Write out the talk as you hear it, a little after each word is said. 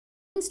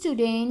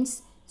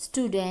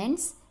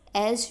Students,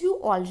 as you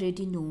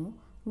already know,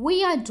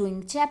 we are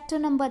doing chapter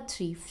number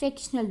 3,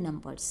 fractional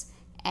numbers,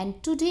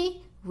 and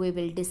today we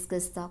will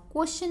discuss the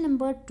question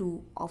number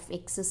 2 of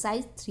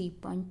exercise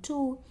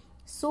 3.2.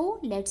 So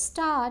let's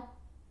start.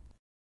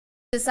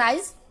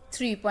 Exercise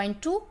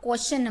 3.2,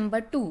 question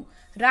number 2.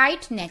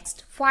 Write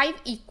next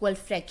 5 equal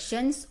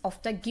fractions of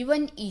the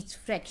given each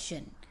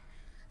fraction.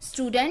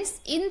 Students,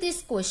 in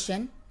this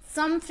question,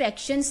 some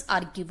fractions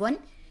are given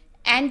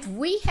and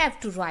we have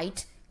to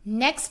write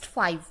next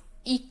 5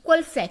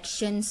 equal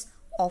fractions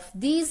of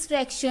these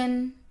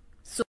fractions.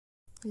 So,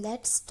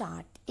 let's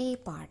start A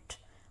part.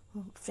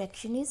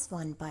 Fraction is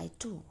 1 by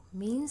 2,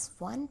 means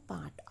one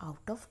part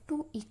out of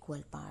 2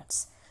 equal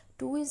parts.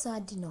 2 is our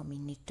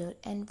denominator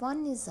and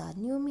 1 is our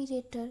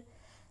numerator.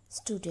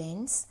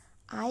 Students,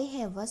 I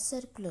have a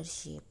circular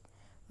shape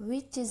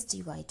which is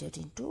divided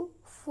into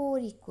 4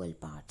 equal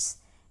parts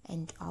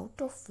and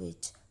out of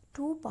which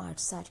 2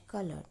 parts are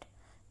colored.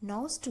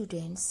 Now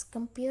students,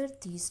 compare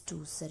these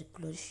two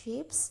circular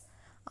shapes.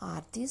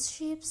 Are these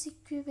shapes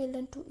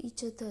equivalent to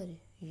each other?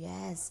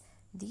 Yes,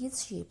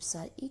 these shapes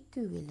are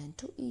equivalent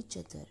to each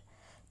other.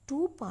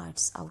 2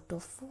 parts out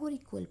of 4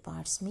 equal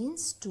parts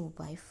means 2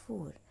 by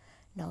 4.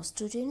 Now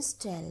students,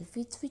 tell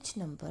with which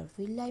number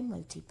will I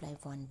multiply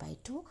 1 by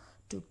 2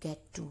 to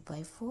get 2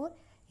 by 4?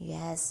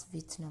 Yes,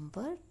 with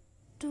number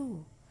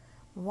 2.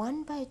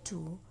 1 by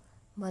 2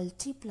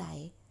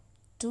 multiply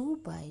 2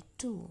 by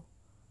 2.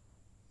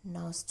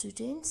 Now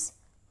students,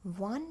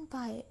 1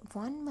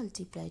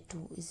 multiply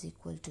 2 is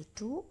equal to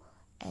 2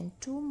 and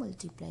 2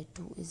 multiply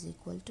 2 is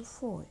equal to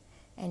 4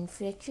 and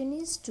fraction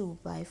is 2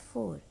 by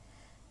 4.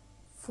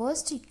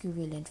 First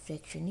equivalent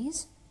fraction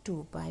is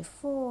 2 by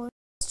 4.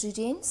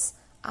 Students,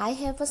 I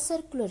have a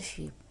circular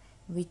shape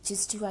which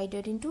is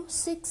divided into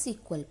 6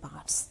 equal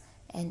parts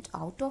and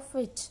out of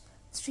which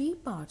 3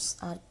 parts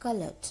are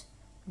colored.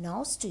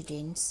 Now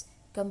students,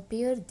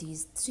 compare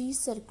these 3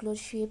 circular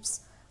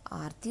shapes.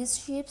 Are these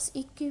shapes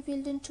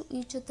equivalent to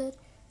each other?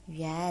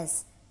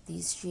 Yes,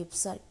 these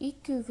shapes are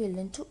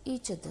equivalent to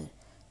each other.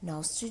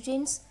 Now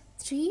students,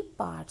 3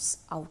 parts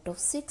out of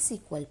 6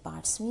 equal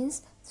parts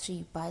means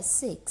 3 by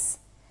 6.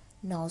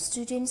 Now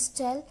students,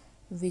 tell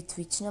with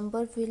which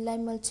number will I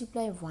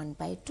multiply 1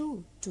 by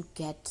 2 to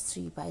get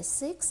 3 by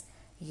 6?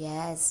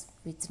 Yes,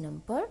 with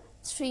number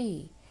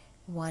 3.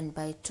 1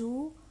 by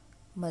 2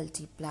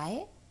 multiply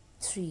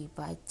 3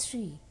 by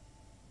 3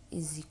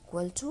 is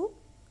equal to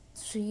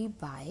 3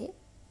 by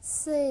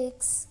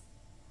 6.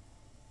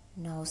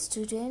 Now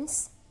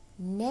students,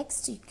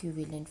 next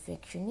equivalent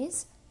fraction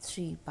is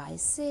 3 by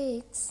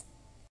 6.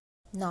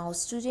 Now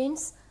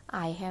students,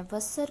 I have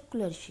a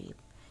circular shape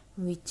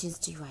which is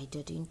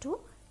divided into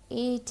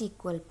 8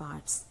 equal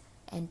parts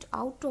and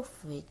out of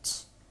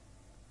which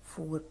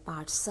 4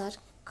 parts are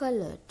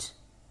colored.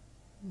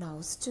 Now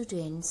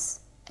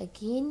students,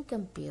 again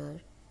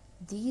compare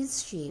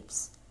these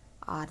shapes.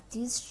 Are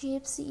these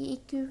shapes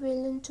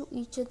equivalent to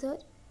each other?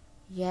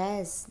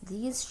 Yes,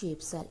 these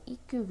shapes are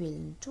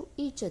equivalent to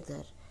each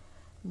other.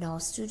 Now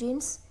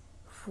students,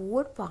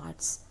 4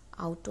 parts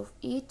out of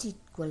 8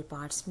 equal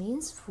parts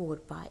means 4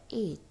 by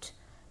 8.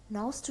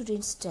 Now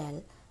students,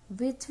 tell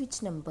with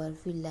which number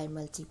will I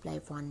multiply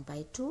 1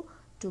 by 2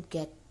 to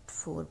get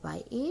 4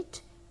 by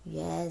 8?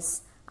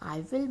 Yes,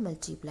 I will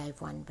multiply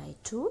 1 by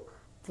 2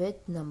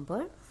 with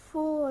number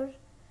 4.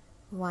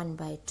 1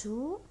 by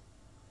 2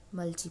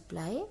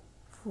 multiply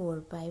 4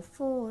 by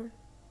 4.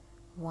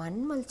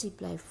 1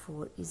 multiply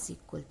 4 is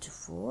equal to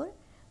 4.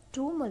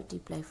 2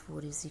 multiply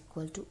 4 is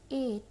equal to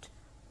 8.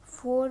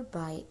 4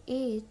 by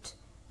 8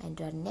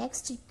 and our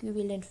next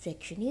equivalent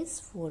fraction is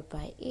 4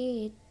 by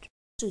 8.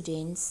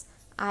 Students,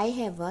 I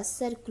have a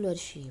circular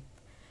shape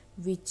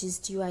which is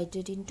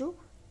divided into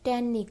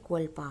 10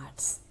 equal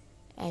parts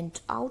and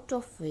out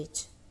of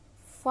which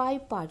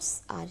 5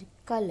 parts are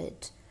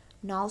colored.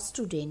 Now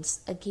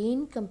students,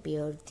 again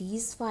compare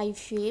these 5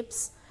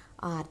 shapes.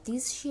 Are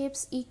these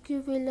shapes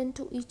equivalent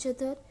to each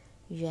other?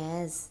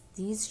 Yes,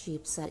 these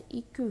shapes are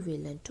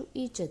equivalent to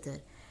each other.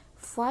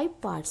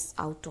 5 parts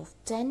out of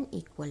 10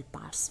 equal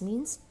parts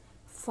means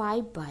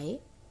 5 by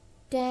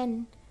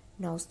 10.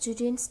 Now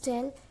students,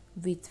 tell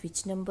with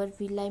which number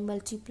will I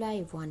multiply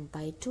 1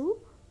 by 2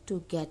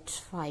 to get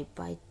 5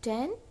 by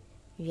 10?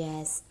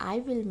 Yes, I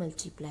will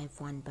multiply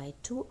 1 by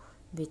 2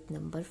 with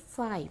number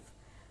 5.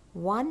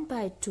 1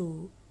 by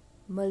 2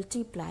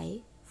 multiply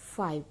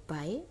 5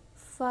 by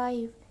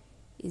 5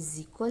 is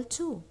equal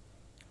to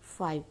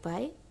 5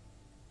 by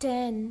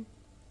 10.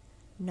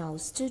 Now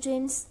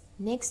students,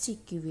 next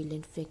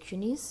equivalent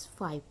fraction is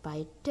 5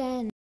 by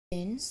 10.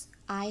 Students,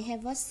 I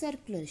have a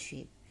circular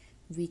shape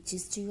which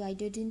is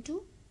divided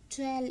into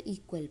 12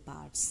 equal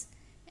parts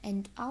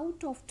and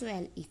out of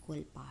 12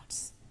 equal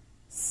parts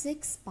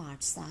 6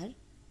 parts are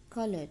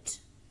colored.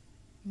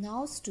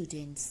 Now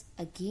students,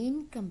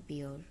 again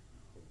compare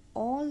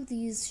all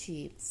these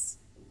shapes.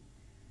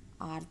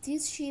 Are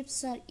these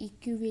shapes are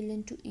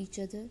equivalent to each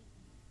other?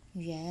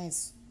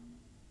 Yes,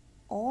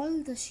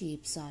 all the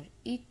shapes are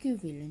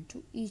equivalent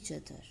to each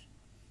other.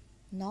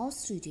 Now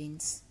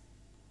students,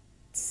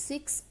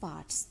 6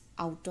 parts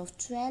out of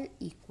 12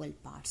 equal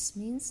parts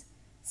means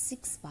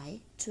 6 by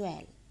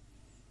 12.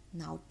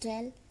 Now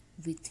tell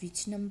with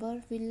which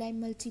number will I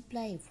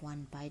multiply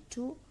 1 by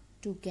 2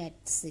 to get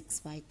 6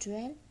 by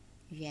 12?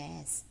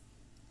 Yes,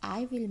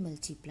 I will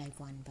multiply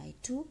 1 by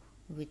 2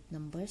 with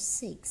number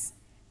 6.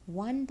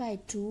 1 by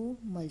 2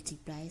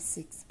 multiply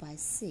 6 by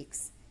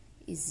 6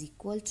 is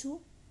equal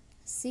to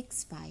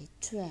 6 by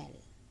 12.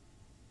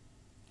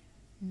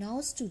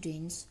 Now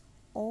students,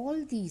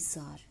 all these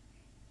are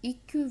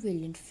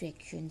equivalent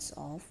fractions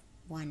of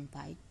 1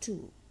 by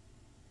 2.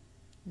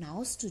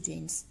 Now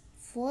students,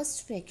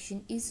 first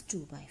fraction is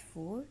 2 by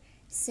 4,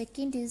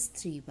 second is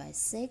 3 by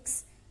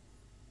 6,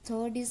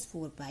 third is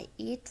 4 by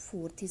 8,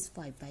 fourth is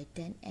 5 by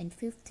 10 and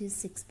fifth is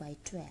 6 by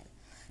 12.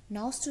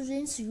 Now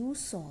students, you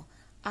saw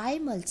I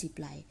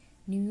multiply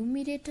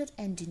numerator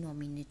and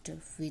denominator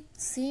with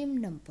same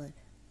number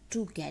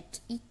to get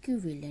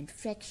equivalent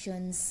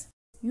fractions.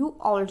 You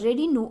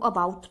already know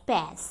about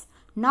PAS.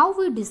 Now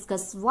we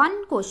discuss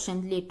one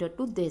question later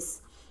to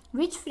this.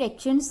 Which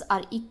fractions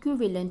are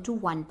equivalent to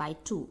 1 by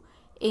 2?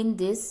 In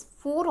this,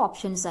 4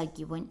 options are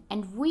given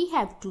and we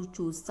have to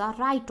choose the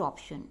right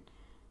option.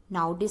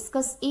 Now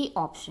discuss A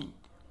option.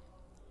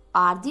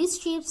 Are these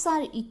shapes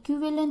are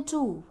equivalent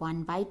to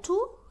 1 by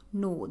 2?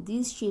 No,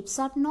 these shapes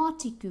are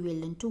not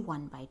equivalent to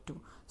 1 by 2.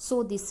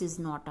 So this is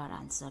not our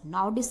answer.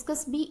 Now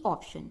discuss B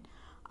option.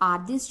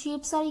 Are these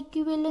shapes are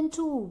equivalent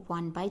to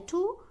 1 by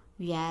 2?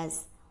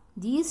 Yes,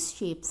 these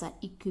shapes are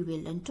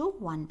equivalent to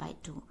 1 by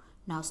 2.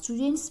 Now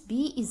students,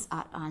 B is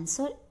our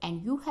answer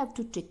and you have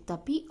to tick the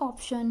B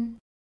option.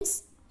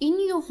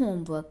 In your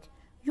homework,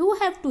 you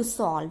have to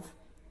solve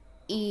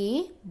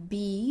A,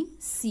 B,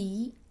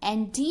 C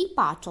and D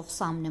part of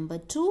sum number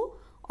 2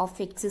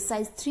 of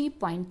exercise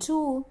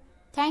 3.2.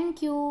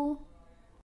 Thank you.